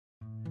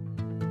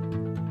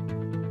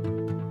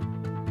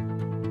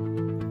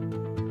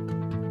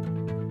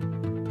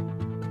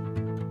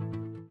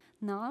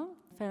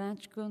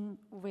Ferenc Kuhn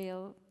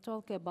will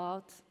talk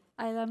about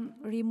ILM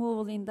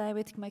removal in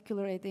diabetic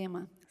macular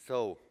edema.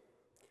 So,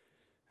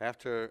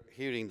 after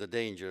hearing the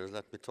dangers,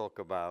 let me talk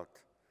about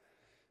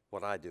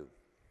what I do.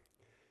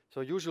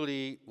 So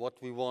usually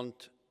what we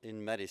want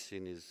in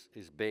medicine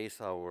is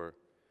base our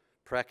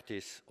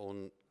practice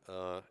on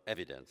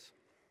evidence,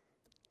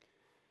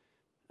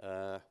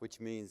 which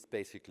means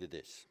basically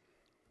this.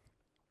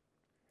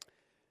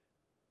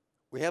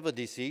 We have a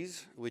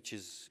disease which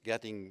is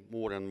getting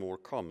more and more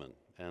common,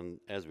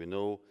 and as we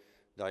know,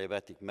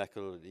 diabetic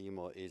macular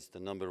edema is the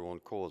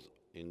 #1 cause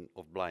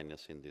of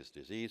blindness in this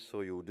disease,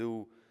 so you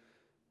do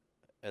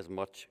as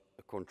much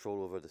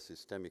control over the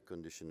systemic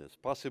condition as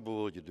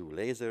possible, you do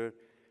laser,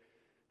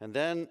 and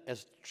then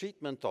as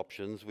treatment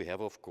options, we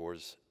have, of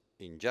course,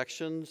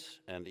 injections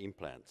and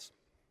implants.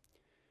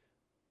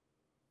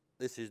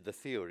 This is the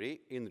theory.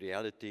 In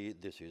reality,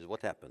 this is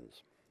what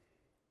happens.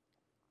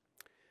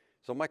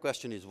 So my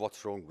question is,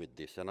 what's wrong with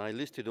this? And I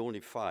listed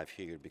only 5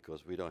 here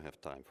because we don't have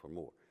time for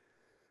more.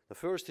 The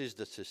first is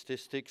the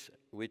statistics,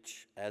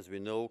 which, as we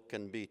know,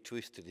 can be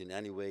twisted in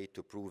any way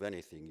to prove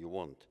anything you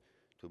want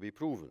to be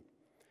proven.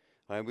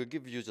 I will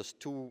give you just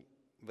 2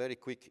 very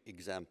quick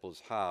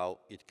examples how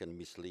it can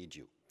mislead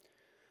you.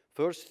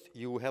 First,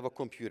 you have a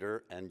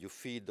computer and you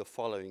feed the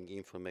following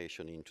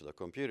information into the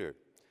computer.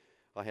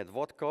 I had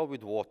vodka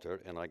with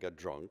water and I got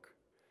drunk.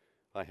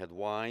 I had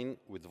wine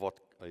with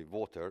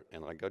water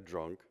and I got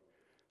drunk.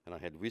 And I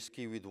had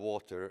whiskey with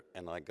water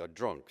and I got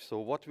drunk. So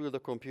what will the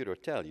computer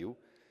tell you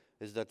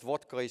is that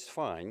vodka is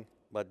fine,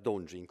 but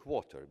don't drink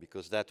water,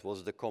 because that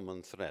was the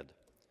common thread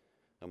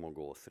among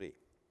all 3.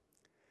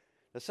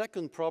 The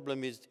second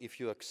problem is if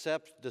you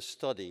accept the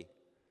study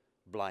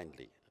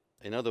blindly.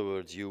 In other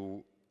words,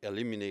 you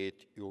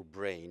eliminate your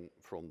brain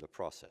from the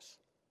process.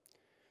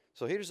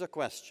 So here's a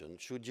question.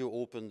 Should you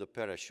open the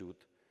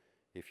parachute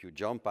if you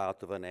jump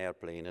out of an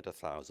airplane at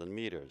 1,000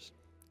 meters?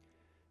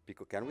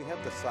 Because can we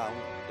have the sound?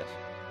 Yes.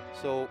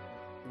 So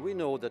we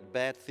know that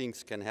bad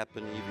things can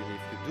happen even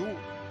if you do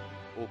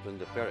open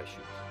the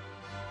parachute.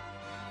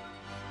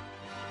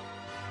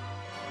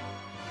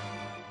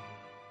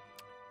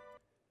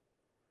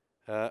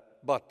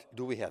 But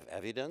do we have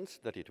evidence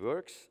that it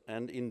works?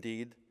 And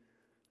indeed,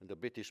 the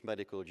British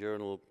Medical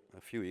Journal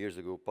a few years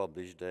ago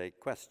published a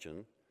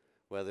question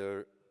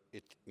whether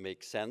it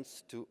makes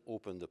sense to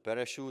open the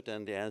parachute,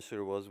 and the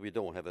answer was we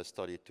don't have a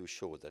study to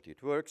show that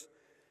it works,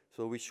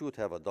 so we should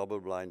have a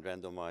double-blind,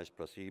 randomized,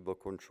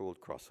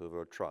 placebo-controlled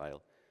crossover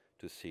trial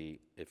to see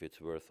if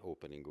it's worth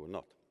opening or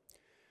not.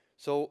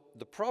 So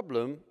the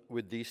problem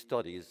with these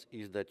studies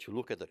is that you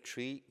look at a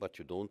tree, but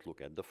you don't look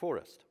at the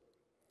forest.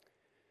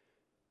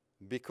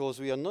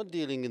 Because we are not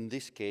dealing in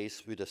this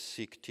case with a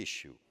sick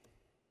tissue.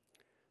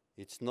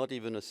 It's not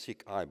even a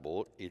sick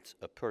eyeball, it's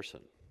a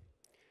person.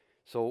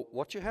 So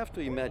what you have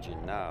to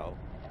imagine now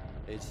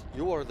is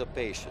you are the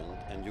patient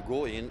and you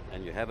go in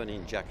and you have an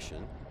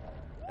injection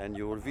and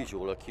your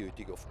visual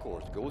acuity, of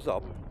course, goes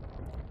up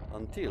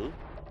until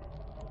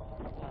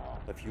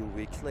a few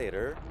weeks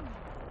later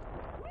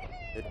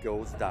it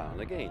goes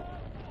down again.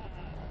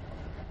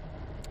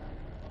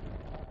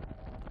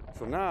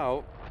 So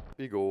now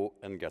we go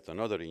and get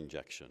another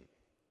injection.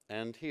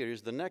 And here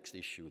is the next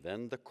issue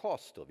then, the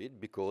cost of it,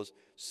 because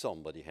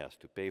somebody has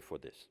to pay for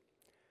this.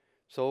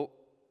 So,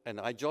 and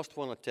I just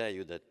want to tell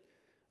you that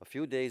a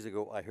few days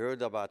ago I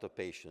heard about a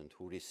patient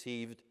who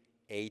received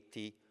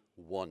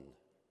 81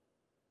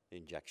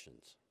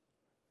 injections.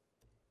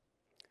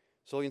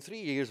 So in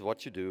 3 years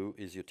what you do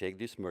is you take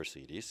this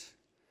Mercedes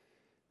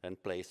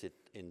and place it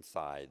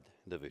inside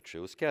the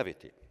vitreous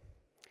cavity.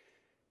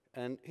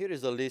 And here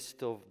is a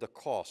list of the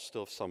cost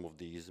of some of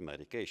these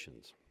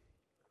medications.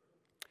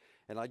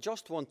 And I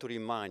just want to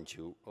remind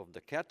you of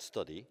the CAT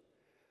study,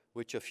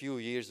 which a few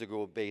years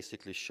ago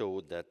basically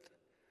showed that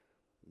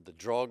the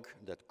drug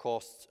that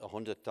costs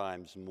 100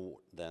 times more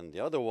than the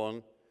other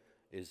one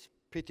is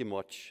pretty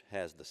much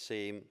has the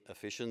same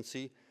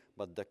efficiency,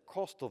 but the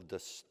cost of the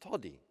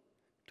study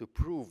to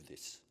prove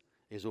this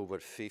is over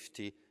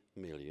 $50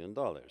 million.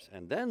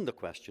 And then the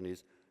question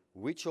is,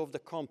 which of the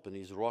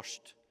companies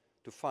rushed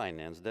to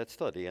finance that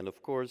study? And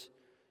of course,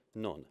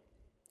 none.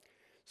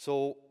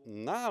 So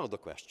now the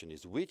question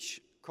is,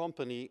 which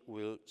company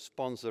will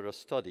sponsor a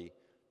study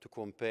to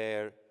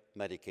compare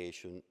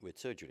medication with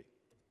surgery?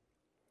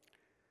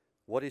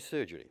 What is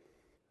surgery?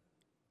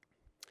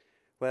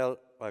 Well,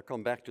 I'll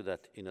come back to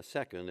that in a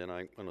second, and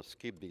I'm going to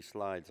skip these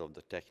slides of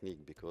the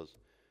technique because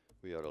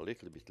we are a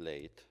little bit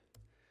late.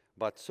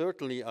 But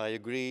certainly I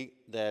agree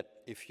that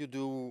if you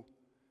do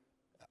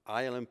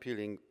ILM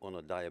peeling on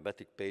a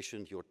diabetic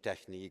patient, your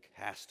technique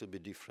has to be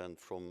different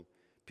from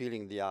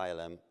peeling the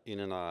ILM in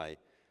an eye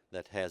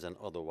that has an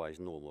otherwise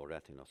normal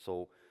retina.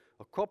 So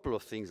a couple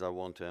of things I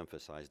want to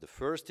emphasize. The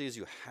first is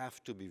you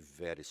have to be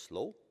very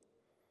slow,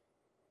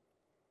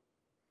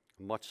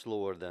 much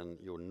slower than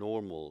your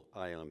normal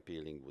ILM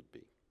peeling would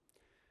be.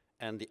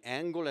 And the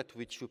angle at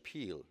which you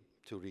peel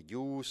to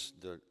reduce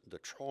the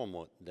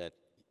trauma that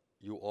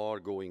you are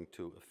going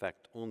to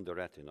affect on the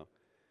retina,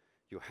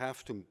 you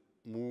have to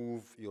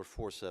move your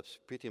forceps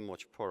pretty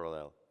much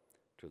parallel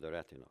to the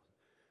retina.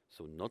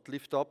 So not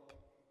lift up,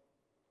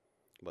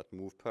 but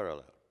move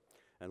parallel.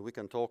 And we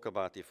can talk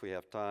about, if we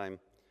have time,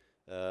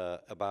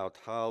 about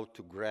how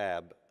to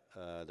grab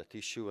the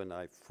tissue, and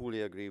I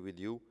fully agree with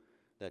you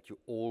that you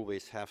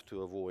always have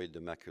to avoid the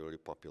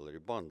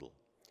macular-papillary bundle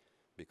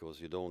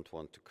because you don't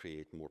want to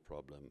create more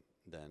problem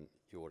than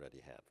you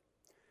already have.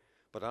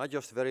 But I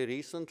just very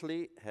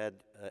recently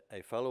had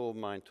a fellow of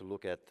mine to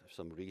look at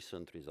some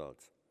recent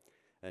results.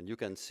 And you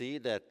can see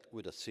that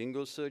with a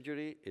single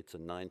surgery, it's a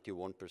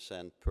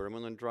 91%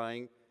 permanent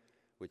drying,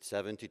 with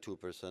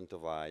 72%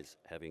 of eyes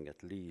having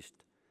at least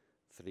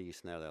 3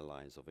 Snellen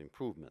lines of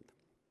improvement.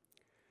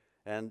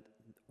 And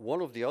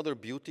one of the other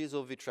beauties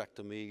of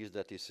vitrectomy is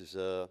that this is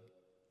a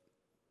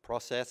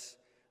process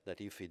that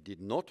if it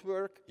did not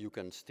work, you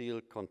can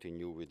still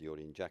continue with your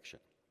injection.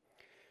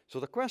 So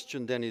the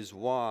question then is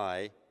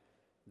why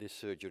this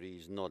surgery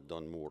is not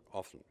done more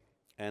often.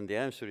 And the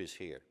answer is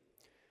here.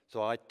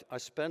 So I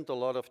spent a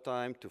lot of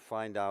time to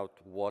find out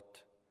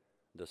what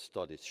the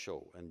studies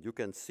show. And you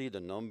can see the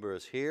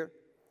numbers here.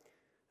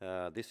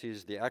 This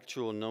is the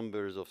actual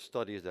numbers of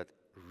studies that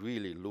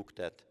really looked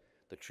at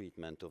the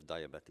treatment of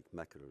diabetic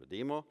macular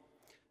edema.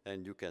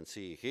 And you can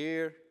see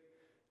here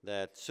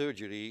that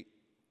surgery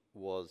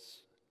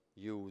was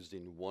used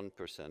in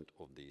 1%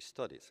 of these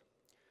studies.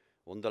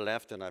 On the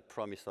left, and I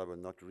promise I will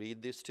not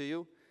read this to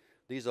you,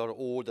 these are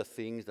all the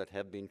things that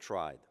have been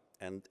tried.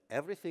 And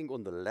everything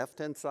on the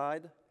left-hand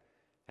side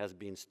has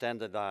been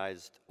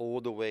standardized all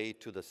the way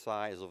to the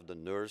size of the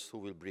nurse who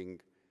will bring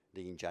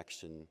the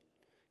injection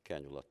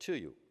cannula to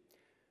you.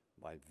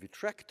 While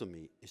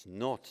vitrectomy is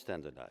not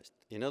standardized.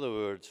 In other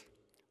words,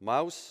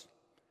 mouse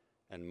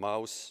and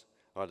mouse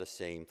are the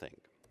same thing.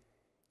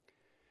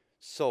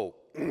 So,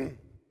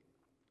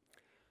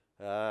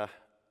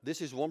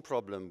 this is one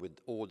problem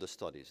with all the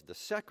studies. The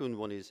second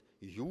one is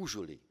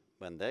usually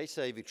when they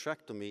say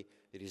vitrectomy,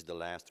 it is the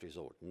last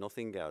resort.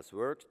 Nothing else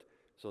worked,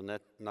 so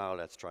now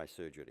let's try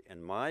surgery.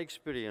 And my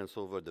experience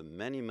over the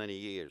many, many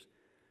years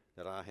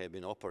that I have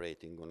been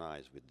operating on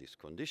eyes with this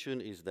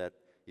condition is that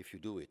if you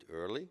do it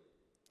early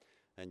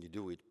and you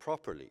do it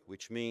properly,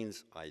 which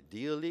means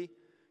ideally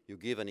you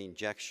give an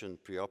injection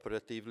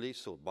preoperatively,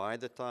 so by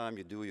the time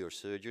you do your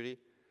surgery,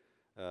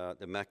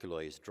 the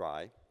macula is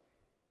dry,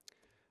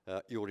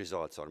 your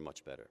results are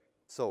much better.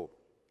 So,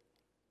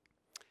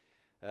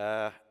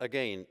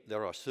 again,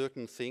 there are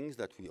certain things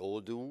that we all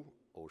do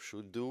or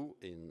should do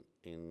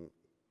in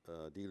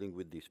dealing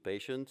with these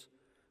patients,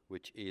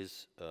 which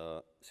is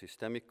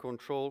systemic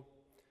control,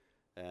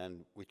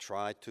 and we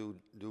try to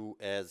do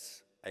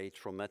as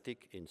atraumatic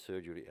in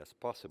surgery as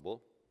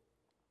possible.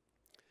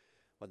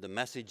 But the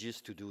message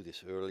is to do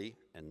this early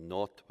and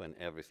not when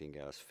everything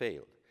else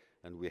failed.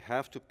 And we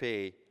have to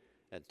pay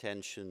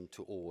attention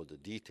to all the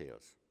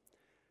details.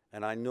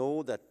 And I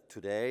know that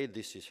today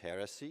this is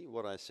heresy,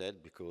 what I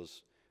said,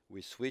 because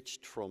we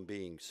switched from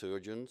being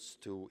surgeons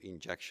to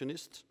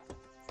injectionists.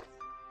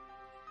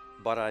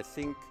 But I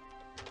think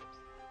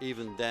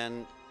even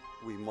then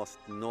we must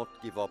not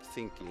give up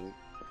thinking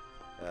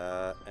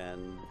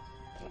and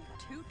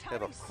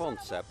have a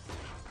concept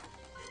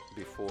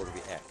before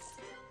we act.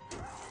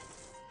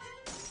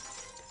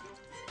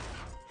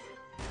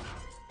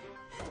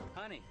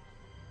 Honey,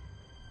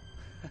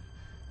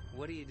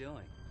 what are you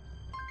doing?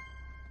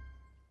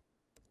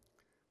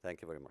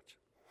 Thank you very much.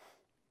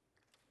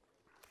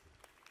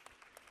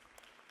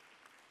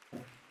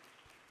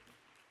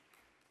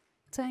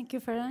 Thank you,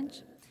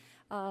 Ferenc,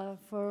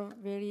 for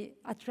very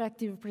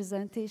attractive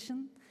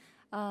presentation.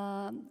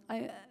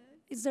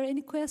 Is there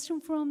any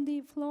question from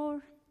the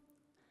floor?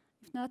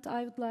 If not,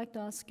 I would like to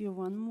ask you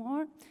one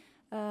more.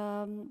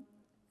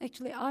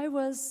 Actually, I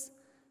was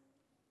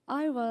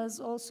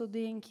also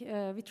doing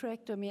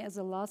vitrectomy as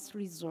a last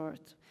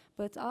resort.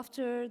 But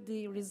after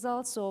the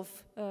results of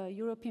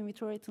European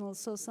Vitreoretinal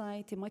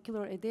Society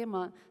macular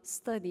edema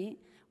study,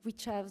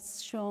 which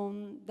has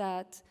shown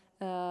that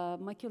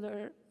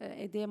macular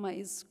edema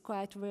is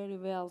quite very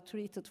well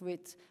treated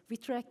with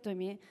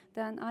vitrectomy,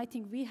 then I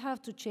think we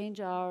have to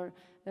change our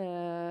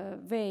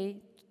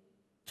way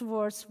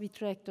towards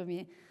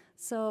vitrectomy.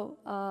 So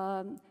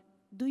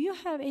do you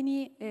have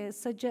any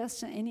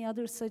suggestion, any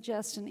other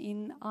suggestion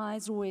in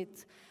eyes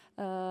with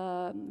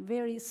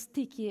very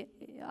sticky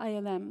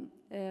ILM,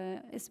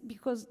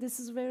 because this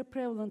is very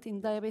prevalent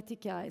in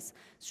diabetic eyes?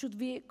 Should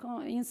we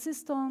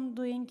insist on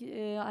doing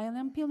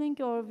ILM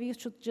peeling, or we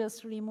should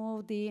just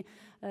remove the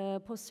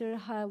posterior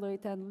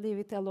hyaloid and leave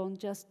it alone,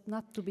 just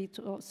not to be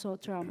so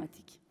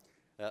traumatic?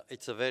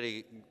 It's a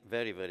very,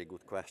 very, very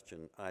good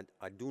question.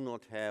 I do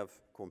not have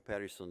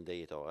comparison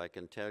data. I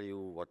can tell you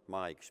what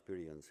my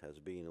experience has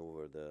been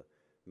over the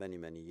many,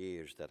 many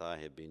years that I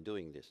have been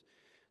doing this.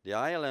 The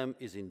ILM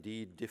is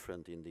indeed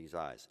different in these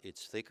eyes.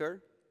 It's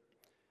thicker,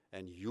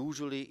 and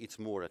usually it's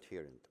more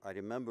adherent. I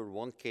remember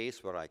one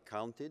case where I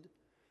counted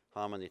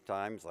how many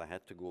times I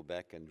had to go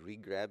back and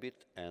re-grab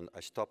it, and I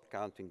stopped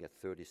counting at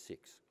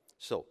 36.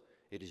 So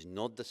it is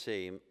not the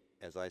same,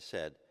 as I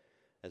said,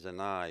 as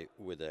an eye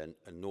with a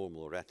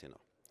normal retina.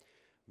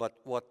 But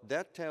what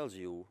that tells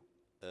you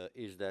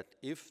is that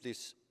if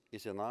this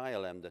is an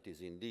ILM that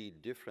is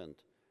indeed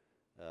different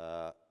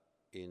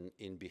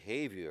in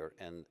behavior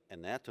and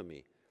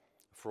anatomy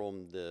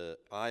from the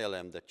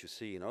ILM that you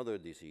see in other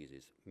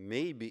diseases,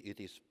 maybe it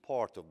is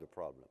part of the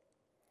problem.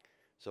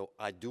 So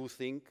I do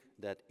think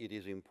that it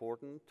is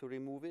important to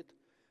remove it.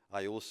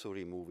 I also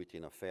remove it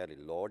in a fairly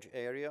large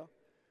area.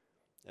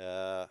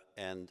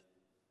 And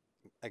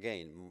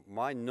again,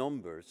 my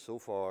numbers so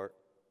far,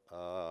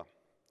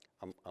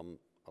 I'm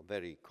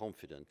very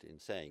confident in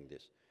saying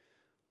this,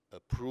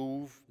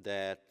 prove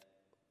that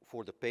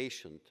for the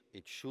patient,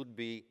 it should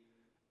be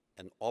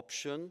an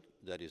option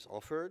that is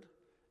offered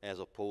as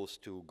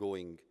opposed to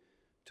going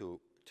to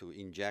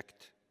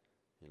inject,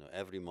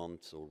 every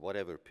month or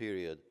whatever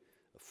period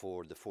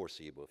for the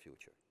foreseeable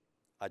future.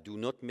 I do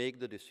not make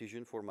the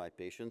decision for my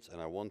patients,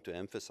 and I want to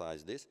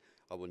emphasize this.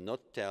 I will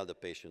not tell the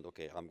patient,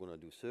 okay, I'm going to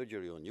do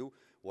surgery on you.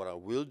 What I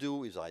will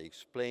do is I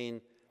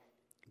explain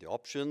the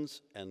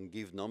options and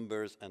give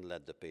numbers and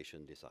let the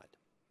patient decide.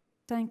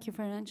 Thank you,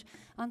 Ferenc.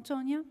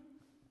 Antonia?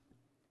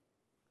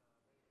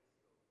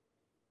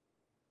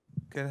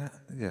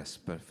 Yes,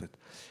 perfect.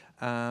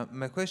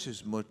 My question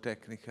is more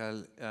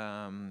technical.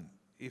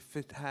 If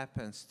it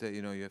happens that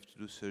you have to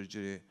do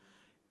surgery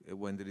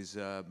when there is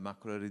a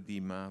macular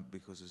edema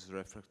because it's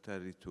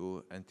refractory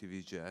to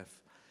anti-VEGF,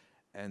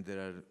 and there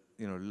are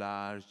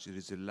there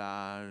is a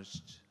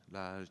large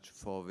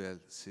foveal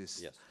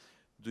cyst. Yes.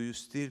 Do you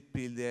still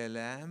peel the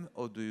ILM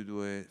or do you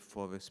do a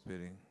foveal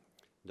sparing?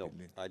 No,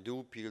 peeling? I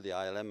do peel the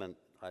ILM, and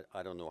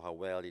I don't know how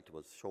well it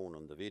was shown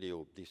on the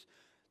video.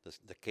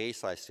 The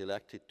case I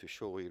selected to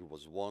show here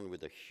was one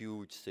with a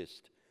huge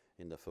cyst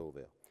in the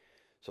fovea.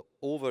 So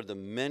over the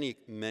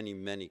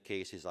many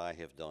cases I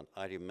have done,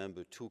 I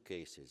remember 2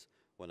 cases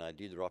when I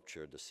did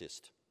rupture the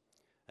cyst.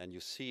 And you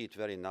see it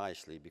very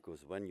nicely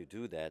because when you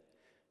do that,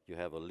 you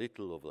have a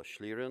little of a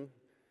Schlieren,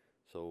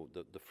 so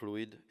the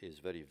fluid is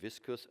very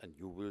viscous, and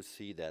you will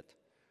see that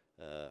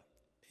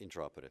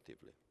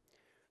intraoperatively.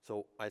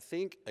 So I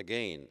think,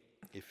 again,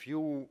 if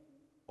you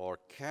are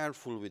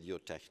careful with your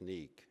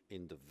technique,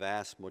 in the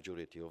vast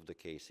majority of the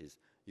cases,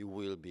 you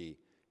will be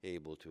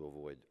able to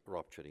avoid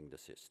rupturing the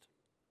cyst.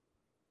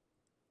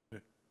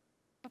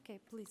 Okay,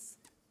 please.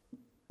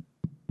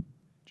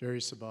 Jerry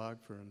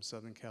Sabag from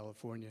Southern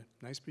California.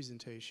 Nice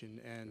presentation,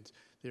 and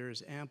there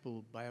is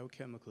ample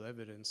biochemical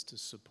evidence to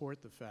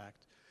support the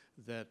fact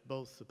that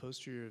both the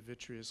posterior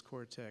vitreous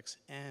cortex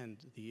and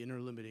the inner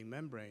limiting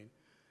membrane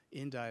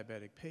in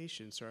diabetic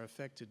patients are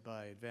affected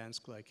by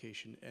advanced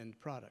glycation end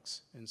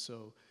products. And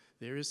so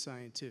there is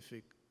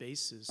scientific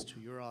basis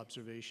to your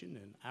observation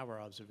and our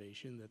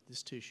observation that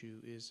this tissue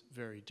is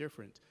very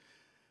different.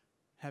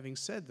 Having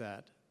said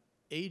that,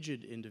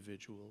 aged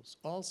individuals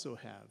also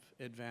have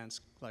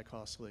advanced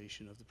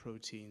glycosylation of the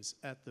proteins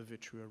at the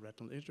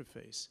vitreoretinal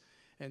interface.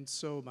 And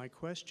so my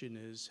question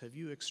is, have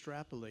you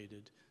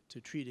extrapolated to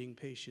treating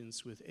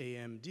patients with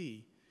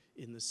AMD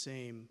in the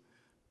same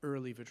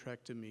early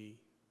vitrectomy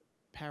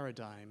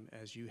paradigm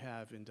as you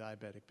have in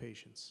diabetic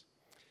patients?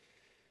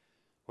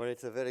 Well,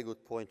 it's a very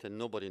good point, and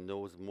nobody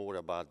knows more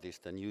about this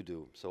than you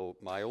do. So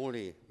my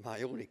only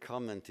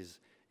comment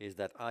is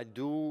that I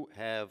do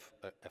have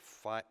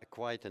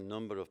quite a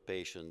number of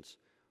patients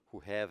who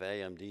have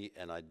AMD,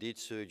 and I did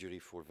surgery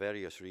for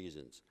various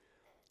reasons.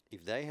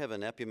 If they have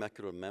an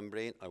epimacular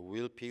membrane, I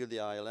will peel the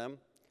ILM.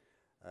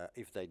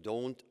 If they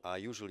don't, I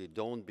usually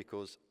don't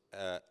because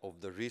of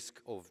the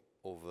risk of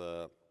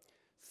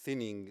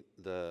thinning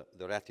the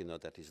retina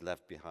that is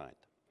left behind.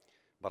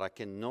 But I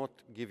cannot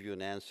give you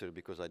an answer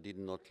because I did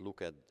not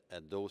look at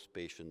those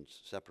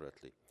patients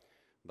separately.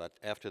 But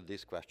after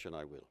this question,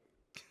 I will.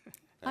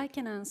 I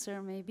can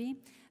answer maybe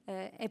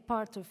a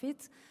part of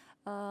it.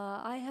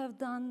 I have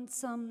done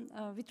some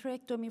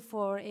vitrectomy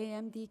for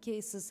AMD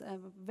cases,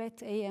 wet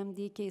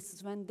AMD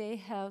cases, when they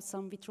have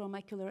some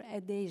vitreomacular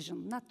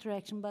adhesion, not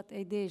traction, but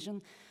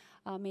adhesion,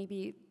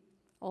 maybe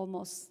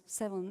almost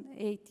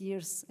 7-8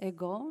 years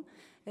ago.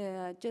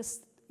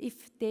 Just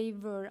if they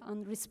were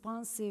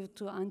unresponsive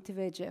to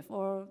anti-VEGF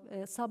or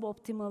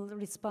suboptimal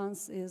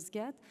response is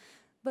get,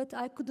 but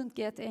I couldn't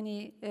get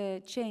any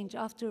change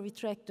after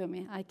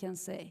vitrectomy, I can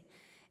say.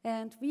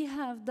 And we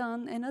have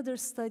done another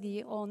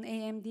study on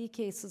AMD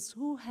cases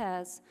who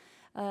has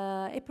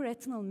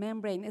epiretinal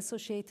membrane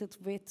associated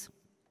with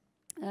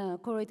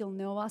choroidal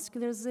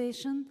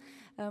neovascularization.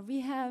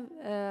 We have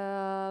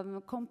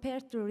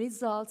compared the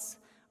results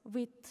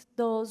with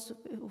those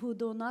who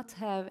do not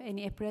have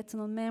any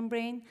epiretinal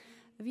membrane.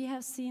 We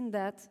have seen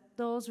that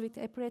those with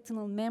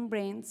epiretinal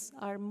membranes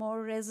are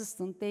more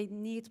resistant. They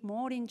need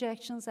more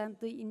injections, and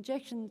the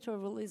injection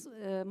interval is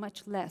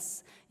much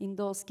less in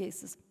those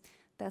cases.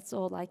 That's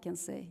all I can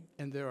say.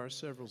 And there are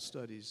several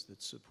studies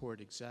that support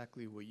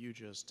exactly what you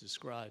just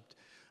described.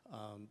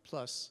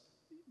 Plus,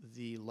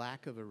 the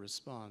lack of a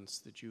response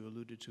that you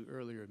alluded to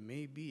earlier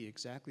may be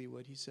exactly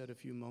what he said a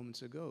few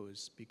moments ago,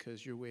 is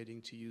because you're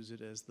waiting to use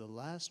it as the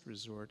last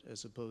resort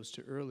as opposed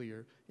to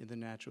earlier in the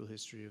natural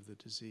history of the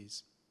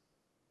disease.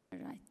 All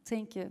right.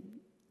 Thank you,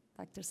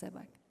 Dr.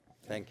 Sebag.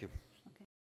 Thank you.